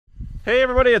Hey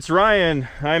everybody, it's Ryan.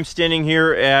 I'm standing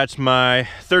here at my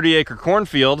 30-acre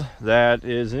cornfield that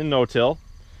is in no-till.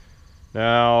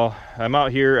 Now, I'm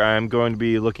out here, I'm going to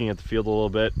be looking at the field a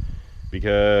little bit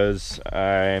because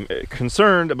I'm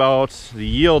concerned about the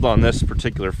yield on this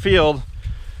particular field,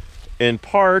 in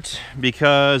part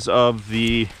because of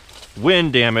the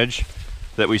wind damage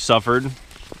that we suffered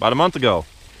about a month ago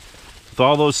with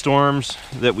all those storms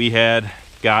that we had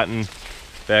gotten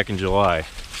back in July.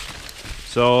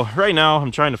 So right now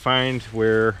I'm trying to find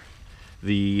where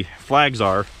the flags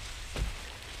are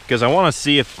because I want to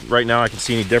see if right now I can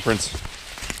see any difference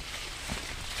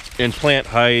in plant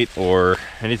height or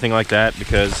anything like that,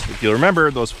 because if you remember,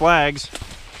 those flags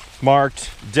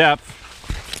marked depth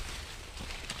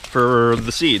for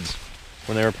the seeds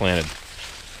when they were planted.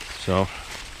 So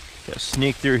gotta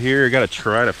sneak through here. Gotta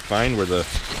try to find where the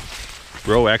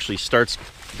row actually starts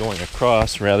going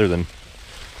across rather than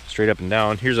straight up and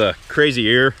down. Here's a crazy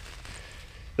ear.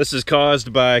 This is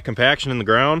caused by compaction in the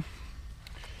ground.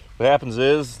 What happens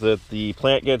is that the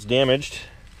plant gets damaged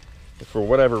for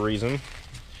whatever reason.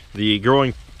 The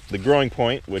growing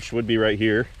point, which would be right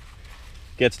here,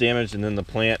 gets damaged, and then the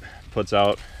plant puts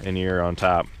out an ear on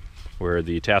top where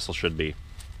the tassel should be.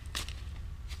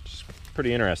 It's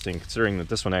pretty interesting considering that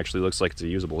this one actually looks like it's a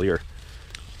usable ear.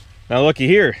 Now looky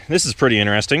here, this is pretty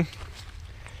interesting.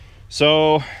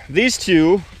 So these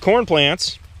two corn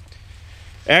plants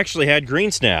actually had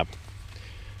green snap.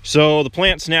 So the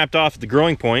plant snapped off at the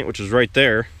growing point, which is right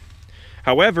there.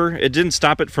 However, it didn't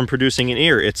stop it from producing an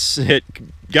ear. It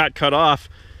got cut off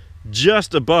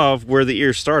just above where the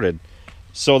ear started.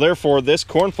 So therefore, this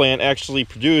corn plant actually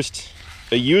produced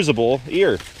a usable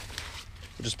ear,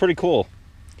 which is pretty cool.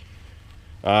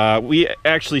 We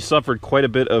actually suffered quite a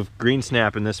bit of green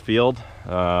snap in this field.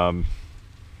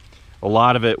 A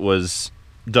lot of it was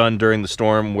done during the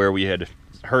storm where we had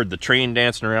heard the train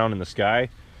dancing around in the sky.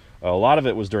 A lot of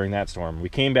it was during that storm. We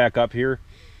came back up here,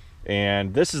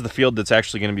 and this is the field that's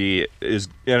actually going to be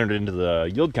entered into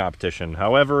the yield competition.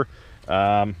 However,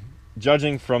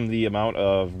 judging from the amount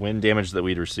of wind damage that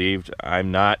we'd received,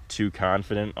 I'm not too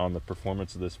confident on the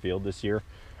performance of this field this year,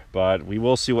 but we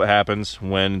will see what happens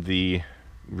when the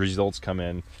results come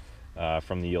in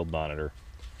from the yield monitor.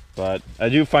 But I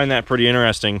do find that pretty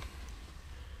interesting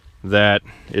that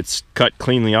it's cut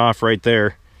cleanly off right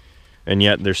there, and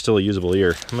yet there's still a usable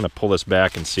ear. I'm going to pull this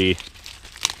back and see,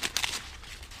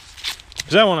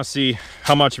 because I want to see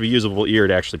how much of a usable ear it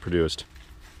actually produced.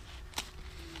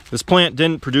 This plant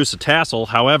didn't produce a tassel,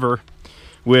 however,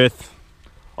 with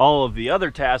all of the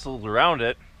other tassels around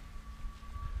it,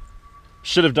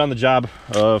 should have done the job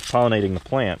of pollinating the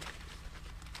plant.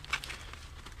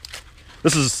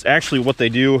 This is actually what they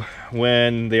do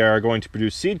when they are going to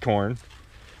produce seed corn.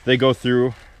 They go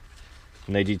through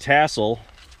and they detassel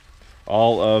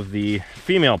all of the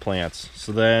female plants.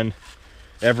 So then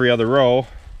every other row,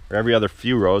 or every other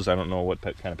few rows, I don't know what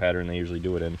kind of pattern they usually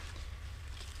do it in,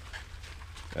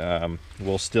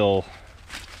 will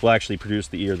actually produce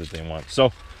the ear that they want.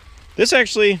 So this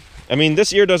actually, I mean,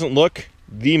 this ear doesn't look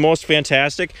the most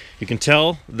fantastic. You can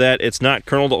tell that it's not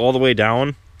kerneled all the way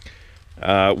down.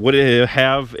 Would it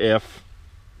have if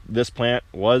this plant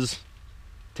was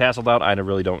tasseled out? I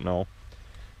really don't know,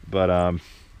 but I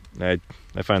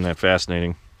find that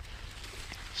fascinating.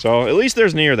 So at least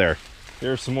there's an ear there.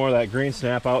 Here's some more of that green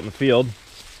snap out in the field.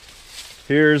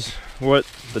 Here's what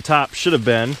the top should have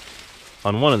been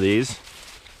on one of these,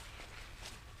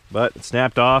 but it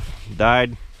snapped off,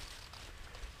 died.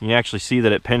 You can actually see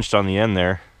that it pinched on the end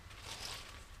there.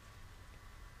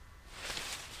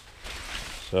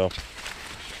 So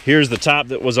here's the top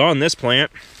that was on this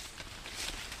plant.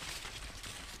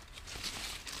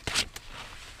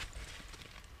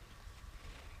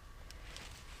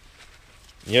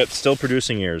 Yet still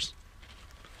producing ears.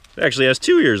 It actually has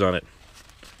 2 ears on it.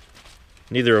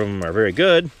 Neither of them are very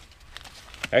good.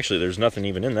 Actually, there's nothing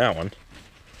even in that one.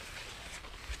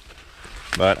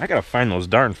 But I gotta find those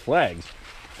darn flags.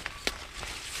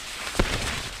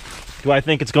 Do I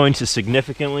think it's going to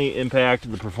significantly impact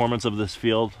the performance of this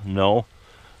field? No.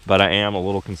 But I am a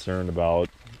little concerned about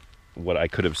what I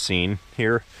could have seen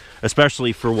here,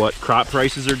 especially for what crop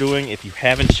prices are doing. If you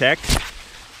haven't checked,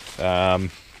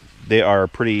 they are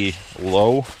pretty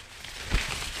low.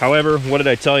 However, what did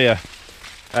I tell you?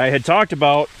 I had talked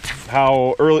about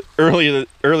how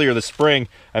earlier this spring,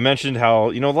 I mentioned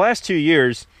how, the last 2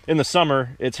 years in the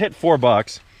summer, it's hit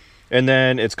 $4, and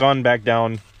then it's gone back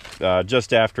down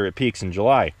just after it peaks in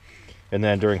July. And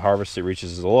then during harvest, it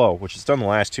reaches a low, which it's done the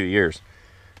last 2 years.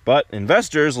 But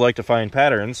investors like to find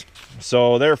patterns,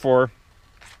 so therefore,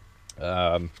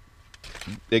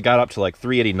 it got up to like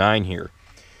 389 here.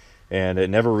 and it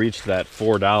never reached that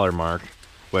 $4 mark,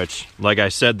 which, like I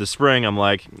said this spring, I'm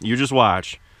like, you just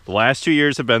watch. The last 2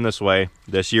 years have been this way.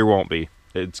 This year won't be.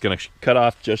 It's going to cut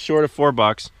off just short of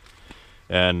 $4,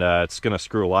 and it's going to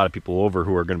screw a lot of people over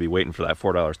who are going to be waiting for that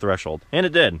 $4 threshold. And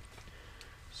it did.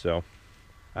 So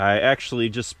I actually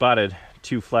just spotted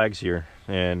 2 flags here,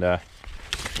 and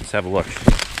let's have a look.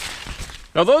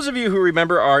 Now, those of you who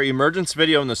remember our emergence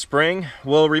video in the spring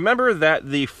will remember that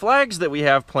the flags that we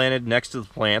have planted next to the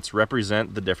plants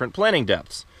represent the different planting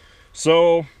depths.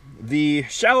 So the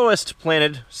shallowest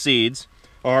planted seeds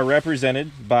are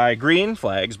represented by green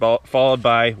flags, followed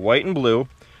by white and blue,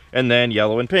 and then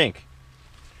yellow and pink.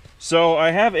 So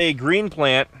I have a green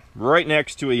plant right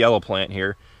next to a yellow plant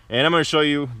here, and I'm going to show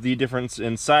you the difference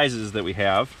in sizes that we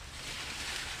have.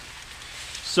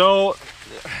 So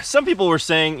some people were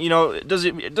saying, you know, does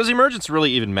emergence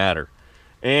really even matter?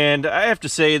 And I have to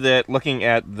say that looking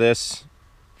at this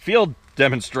field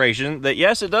demonstration, that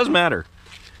yes, it does matter.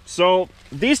 So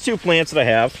these 2 plants that I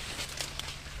have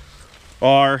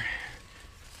are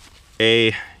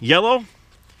a yellow,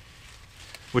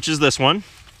 which is this one,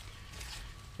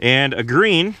 and a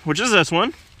green, which is this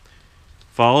one,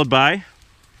 followed by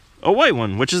a white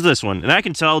one, which is this one. And I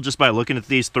can tell just by looking at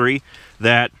these 3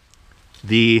 that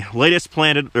the latest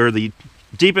planted, or the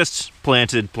deepest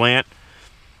planted plant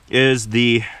is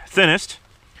the thinnest.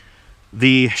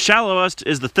 The shallowest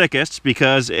is the thickest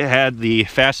because it had the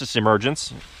fastest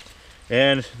emergence.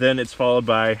 And then it's followed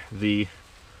by the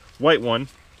white one,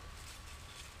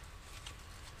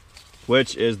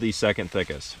 which is the second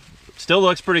thickest. Still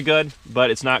looks pretty good,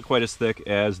 but it's not quite as thick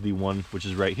as the one which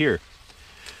is right here.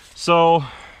 So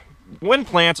when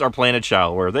plants are planted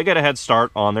shallower, they get a head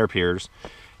start on their peers,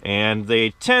 and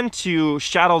they tend to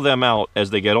shadow them out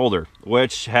as they get older,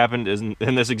 which happened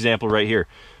in this example right here.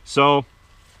 So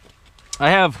I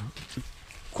have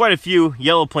quite a few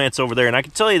yellow plants over there, and I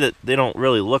can tell you that they don't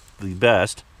really look the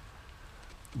best,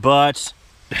 but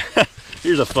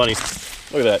here's a funny,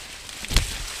 look at that.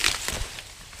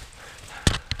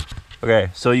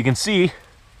 Okay, so you can see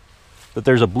that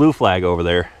there's a blue flag over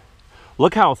there.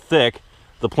 Look how thick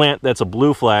the plant that's a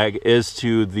blue flag is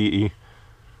to the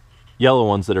yellow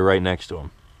ones that are right next to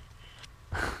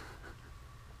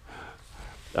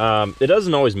them. It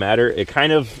doesn't always matter. It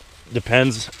kind of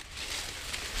depends.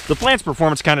 The plant's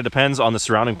performance kind of depends on the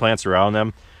surrounding plants around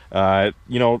them.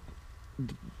 You know,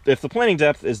 if the planting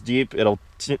depth is deep, it'll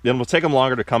take them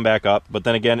longer to come back up. But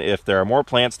then again, if there are more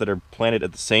plants that are planted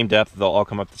at the same depth, they'll all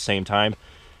come up at the same time,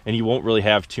 and you won't really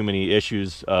have too many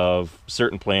issues of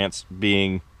certain plants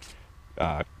being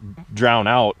drowned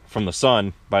out from the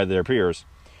sun by their peers.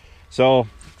 So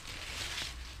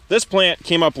this plant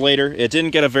came up later. It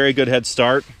didn't get a very good head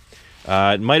start.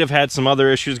 It might have had some other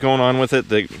issues going on with it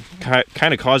that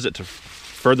kind of caused it to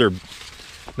further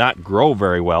not grow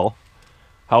very well.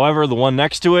 However, the one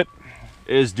next to it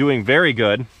is doing very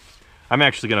good. I'm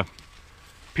actually going to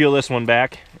peel this one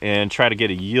back and try to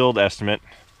get a yield estimate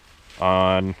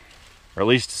on, or at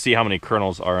least see how many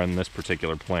kernels are in this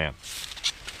particular plant.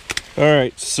 All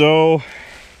right, so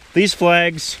these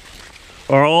flags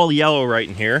are all yellow right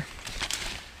in here.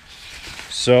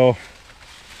 So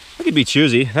I could be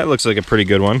choosy. That looks like a pretty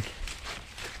good one,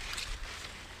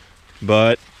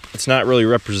 but it's not really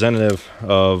representative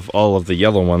of all of the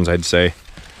yellow ones, I'd say.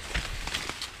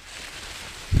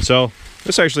 So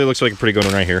this actually looks like a pretty good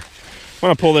one right here. I'm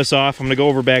gonna pull this off. I'm gonna go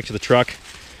over back to the truck,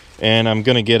 and I'm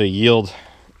gonna get a yield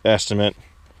estimate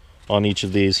on each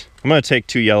of these. I'm gonna take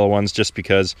 2 yellow ones just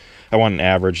because I want an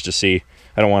average to see.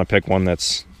 I don't want to pick one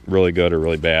that's really good or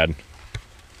really bad.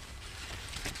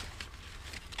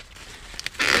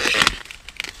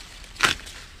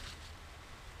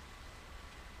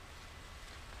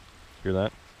 Hear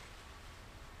that?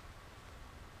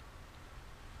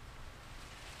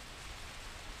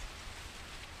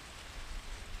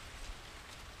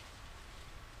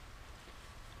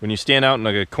 When you stand out in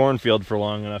like a cornfield for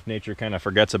long enough, nature kind of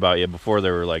forgets about you. Before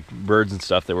there were like birds and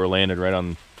stuff that were landed right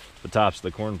on the tops of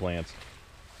the corn plants.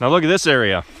 Now look at this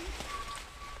area.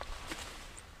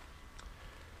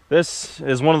 This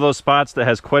is one of those spots that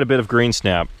has quite a bit of green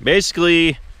snap.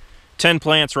 Basically 10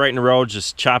 plants right in a row,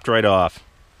 just chopped right off.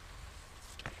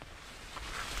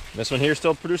 This one here is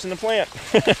still producing the plant.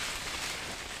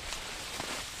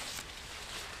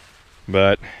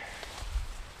 But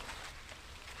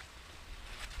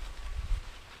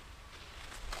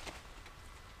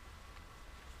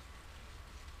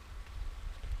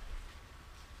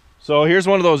so here's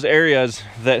one of those areas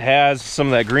that has some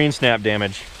of that green snap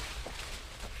damage.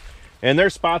 And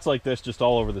there's spots like this just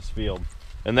all over this field.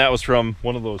 And that was from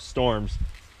one of those storms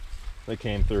that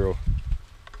came through.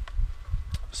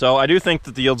 So I do think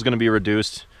that the yield's going to be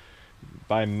reduced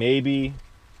by maybe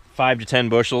 5 to 10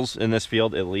 bushels in this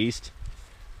field at least,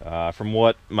 from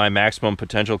what my maximum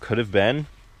potential could have been.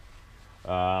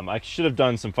 I should have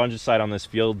done some fungicide on this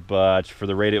field, but for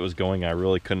the rate it was going, I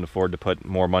really couldn't afford to put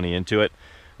more money into it,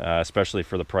 especially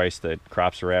for the price that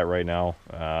crops are at right now.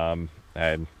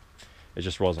 And it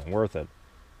just wasn't worth it.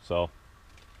 So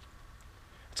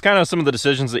it's kind of some of the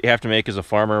decisions that you have to make as a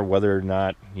farmer, whether or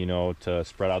not, you know, to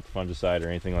spread out the fungicide or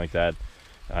anything like that.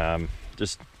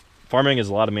 Just farming is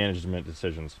a lot of management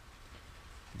decisions.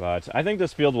 But I think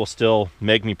this field will still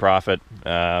make me profit.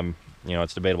 You know,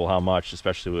 it's debatable how much,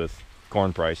 especially with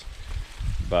corn price.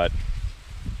 But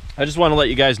I just want to let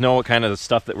you guys know what kind of the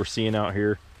stuff that we're seeing out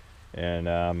here,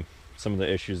 and some of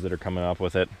the issues that are coming up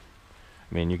with it.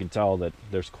 I mean, you can tell that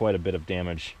there's quite a bit of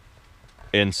damage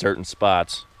in certain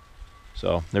spots.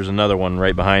 So there's another one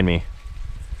right behind me,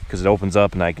 because it opens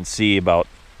up and I can see about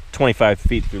 25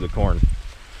 feet through the corn.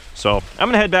 So I'm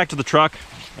gonna head back to the truck.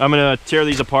 I'm gonna tear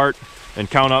these apart and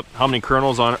count up how many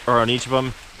kernels are on each of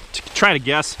them to try to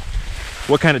guess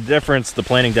what kind of difference the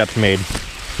planting depth made.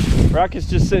 Brock is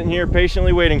just sitting here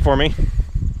patiently waiting for me.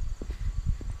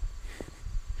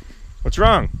 What's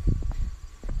wrong?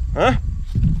 Huh?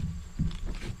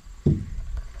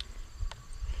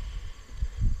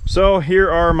 So here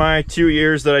are my 2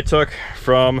 ears that I took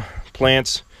from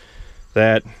plants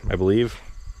that I believe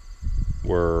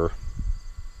were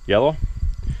yellow.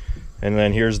 And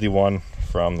then here's the one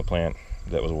from the plant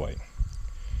that was white.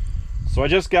 So I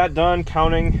just got done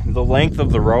counting the length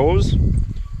of the rows,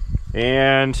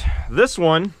 and this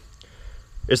one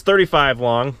is 35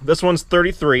 long, this one's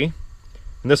 33,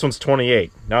 and this one's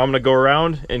 28. Now I'm gonna go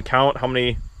around and count how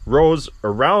many rows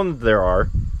around there are,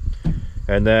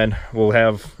 and then we'll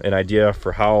have an idea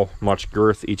for how much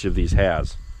girth each of these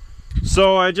has.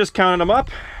 So I just counted them up,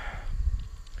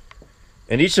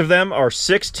 and each of them are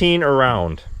 16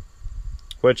 around,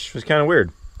 which was kind of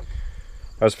weird.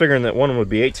 I was figuring that one would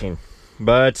be 18.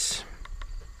 But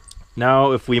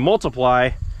now if we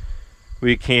multiply,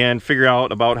 we can figure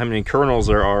out about how many kernels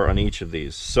there are on each of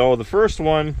these. So the first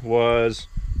one was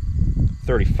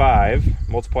 35,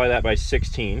 multiply that by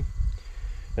 16,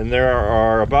 and there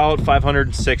are about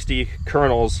 560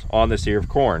 kernels on this ear of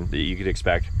corn that you could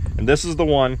expect. And this is the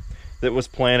one that was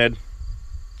planted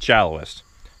shallowest.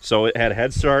 So it had a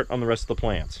head start on the rest of the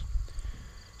plants.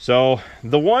 So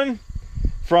the one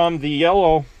from the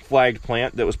yellow flagged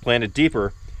plant that was planted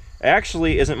deeper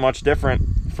actually isn't much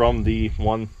different from the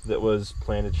one that was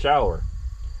planted shallower.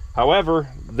 However,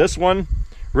 this one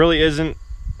really isn't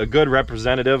a good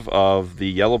representative of the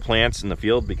yellow plants in the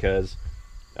field, because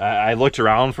I looked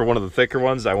around for one of the thicker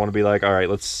ones. I want to be like, all right,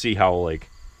 let's see how like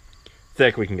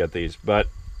thick we can get these. But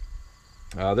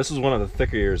this is one of the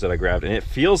thicker ears that I grabbed, and it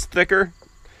feels thicker,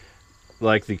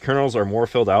 like the kernels are more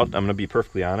filled out. I'm gonna be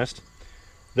perfectly honest.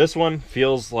 This one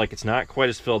feels like it's not quite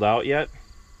as filled out yet,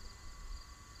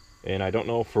 and I don't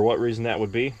know for what reason that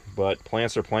would be, but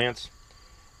plants are plants.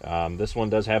 This one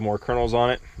does have more kernels on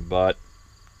it, but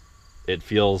it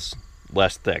feels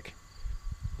less thick,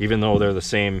 even though they're the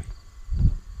same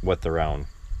width around.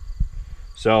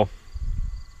 So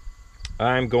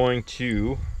I'm going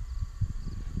to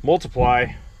multiply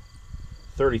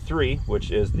 33,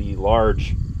 which is the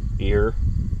large ear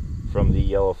from the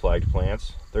yellow flagged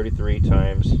plants. 33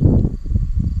 times,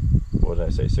 what did I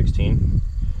say, 16?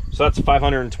 So that's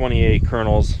 528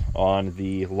 kernels on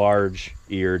the large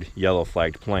eared yellow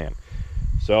flagged plant.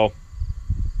 So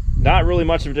not really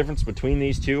much of a difference between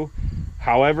these two.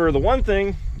 However, the one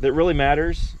thing that really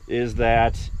matters is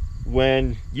that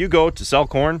when you go to sell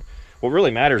corn, what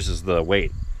really matters is the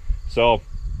weight. So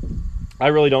I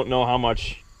really don't know how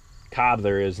much cob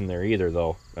there is in there either,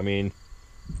 though. I mean,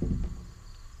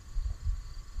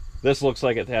 this looks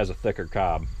like it has a thicker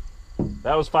cob.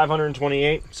 That was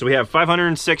 528. So we have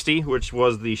 560, which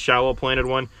was the shallow planted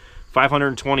one,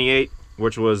 528,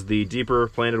 which was the deeper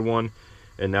planted one,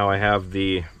 and now I have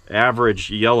the average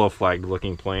yellow flagged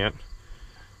looking plant,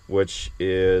 which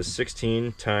is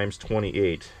 16 times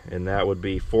 28, and that would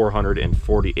be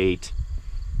 448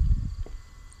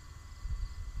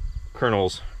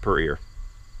 kernels per ear.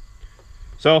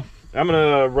 So I'm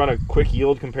gonna run a quick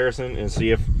yield comparison and see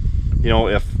if, you know,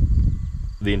 if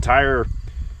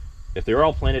they're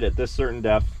all planted at this certain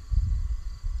depth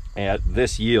at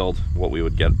this yield, what we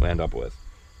would end up with.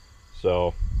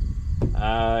 So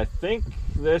I think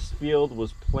this field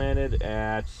was planted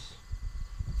at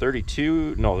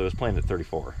 32. No, it was planted at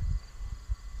 34.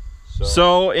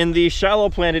 So in the shallow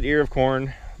planted ear of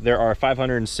corn, there are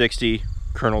 560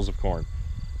 kernels of corn.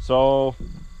 So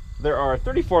there are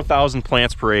 34,000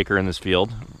 plants per acre in this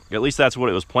field. At least that's what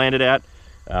it was planted at.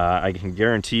 I can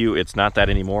guarantee you it's not that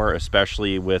anymore,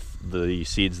 especially with the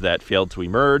seeds that failed to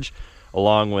emerge,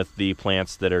 along with the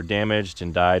plants that are damaged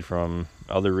and died from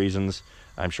other reasons.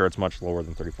 I'm sure it's much lower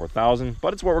than 34,000,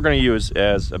 but it's what we're going to use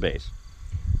as a base.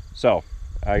 So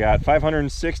I got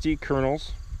 560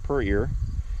 kernels per ear.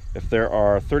 If there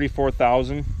are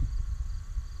 34,000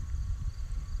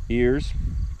 ears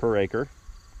per acre,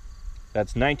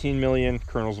 that's 19 million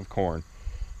kernels of corn.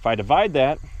 If I divide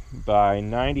that by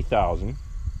 90,000,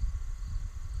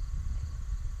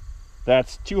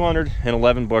 that's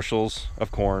 211 bushels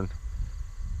of corn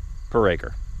per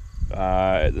acre.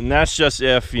 And that's just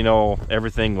if, you know,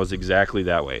 everything was exactly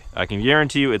that way. I can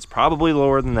guarantee you it's probably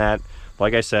lower than that,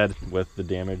 like I said, with the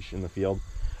damage in the field.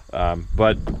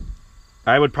 But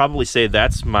I would probably say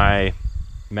that's my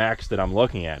max that I'm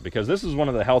looking at, because this is one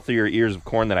of the healthier ears of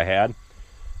corn that I had.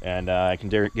 And I can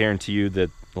guarantee you that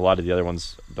a lot of the other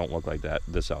ones don't look like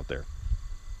this out there.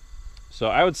 So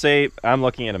I would say I'm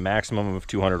looking at a maximum of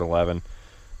 211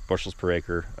 bushels per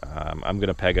acre. I'm going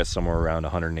to peg us somewhere around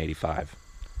 185.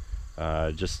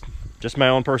 Just my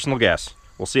own personal guess.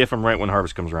 We'll see if I'm right when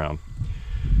harvest comes around.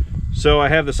 So I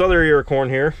have this other ear of corn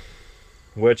here,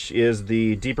 which is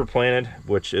the deeper planted,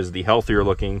 which is the healthier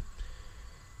looking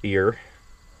ear.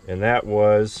 And that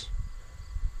was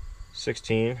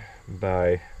 16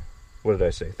 by, what did I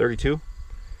say, 32?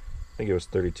 I think it was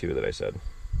 32 that I said.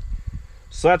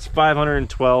 So that's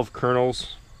 512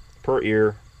 kernels per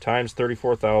ear times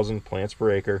 34,000 plants per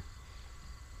acre.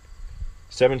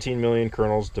 17 million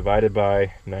kernels divided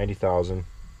by 90,000.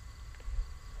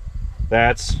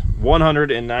 That's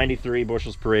 193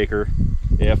 bushels per acre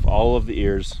if all of the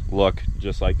ears look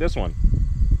just like this one.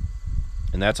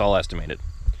 And that's all estimated.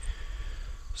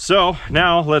 So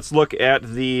now let's look at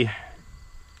the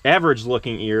average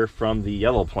looking ear from the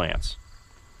yellow plants,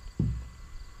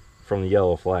 from the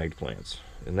yellow flagged plants.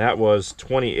 And that was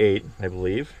 28, I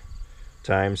believe,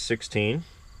 times 16.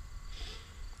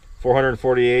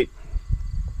 448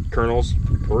 kernels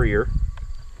per ear.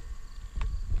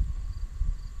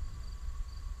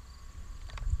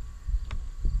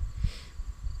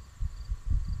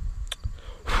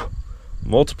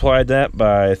 Multiplied that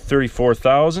by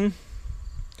 34,000.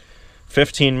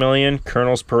 15 million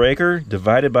kernels per acre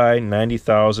divided by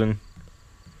 90,000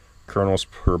 kernels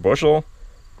per bushel.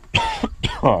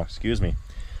 Oh, excuse me.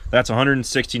 That's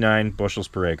 169 bushels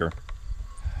per acre.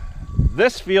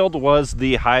 This field was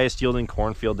the highest yielding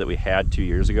cornfield that we had 2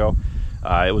 years ago.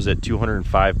 It was at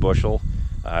 205 bushel.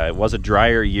 It was a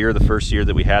drier year the first year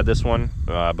that we had this one,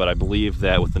 but I believe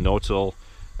that with the no-till,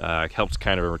 it helped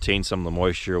kind of retain some of the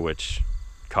moisture, which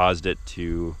caused it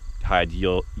to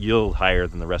yield higher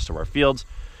than the rest of our fields,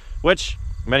 which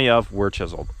many of were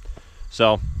chiseled.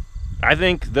 So I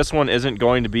think this one isn't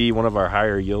going to be one of our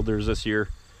higher yielders this year,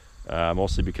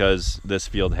 mostly because this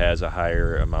field has a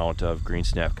higher amount of green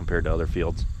snap compared to other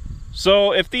fields.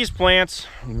 So if these plants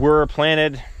were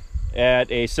planted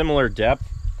at a similar depth,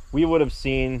 we would have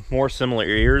seen more similar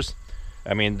ears.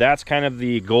 I mean, that's kind of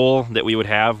the goal that we would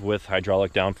have with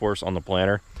hydraulic downforce on the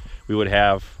planter. We would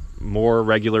have more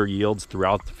regular yields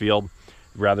throughout the field,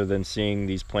 rather than seeing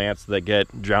these plants that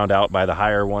get drowned out by the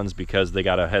higher ones because they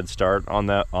got a head start on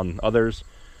others.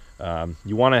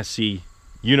 You want to see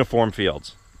uniform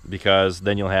fields, because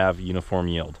then you'll have uniform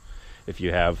yield. If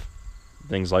you have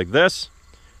things like this,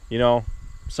 you know,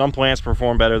 some plants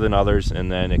perform better than others,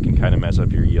 and then it can kind of mess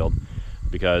up your yield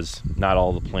because not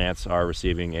all the plants are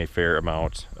receiving a fair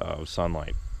amount of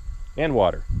sunlight and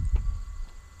water.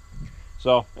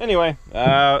 So anyway,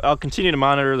 I'll continue to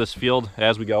monitor this field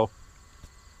as we go.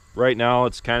 Right now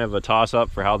it's kind of a toss-up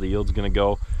for how the yield's going to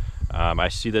go. I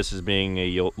see this as being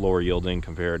a lower yielding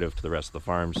comparative to the rest of the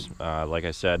farms. Like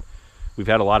I said, we've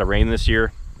had a lot of rain this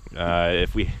year.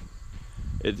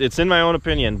 It's in my own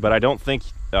opinion, but I don't think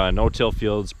no-till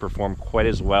fields perform quite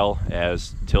as well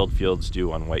as tilled fields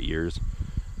do on wet years,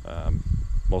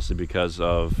 mostly because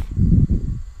of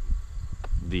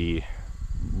the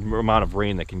amount of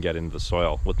rain that can get into the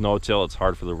soil. With no-till, it's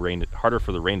harder for the rain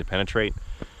to penetrate.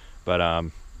 But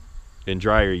in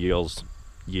drier years,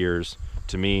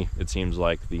 to me, it seems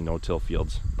like the no-till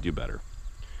fields do better.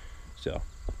 So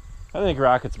I think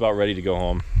Rocket's about ready to go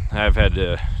home. I've had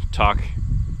to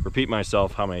repeat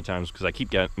myself how many times because I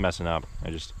keep messing up.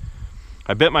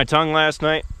 I bit my tongue last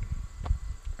night.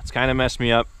 It's kind of messed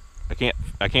me up.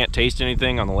 I can't taste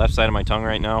anything on the left side of my tongue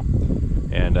right now.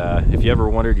 And if you ever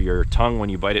wondered your tongue when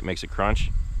you bite it makes it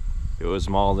crunch, it was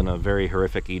mauled in a very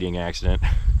horrific eating accident.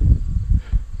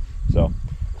 So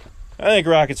I think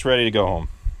Rocket's ready to go home.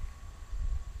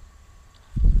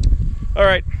 All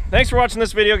right, thanks for watching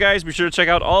this video, guys. Be sure to check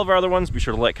out all of our other ones. Be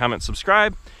sure to like, comment,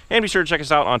 subscribe, and be sure to check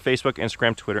us out on Facebook,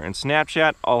 Instagram, Twitter, and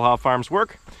Snapchat, all How Farms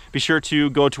Work. Be sure to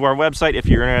go to our website if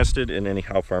you're interested in any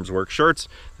How Farms Work shirts.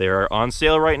 They are on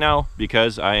sale right now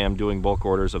because I am doing bulk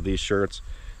orders of these shirts.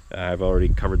 I've already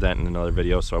covered that in another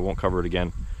video, so I won't cover it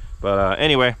again. But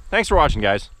anyway, thanks for watching,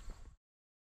 guys.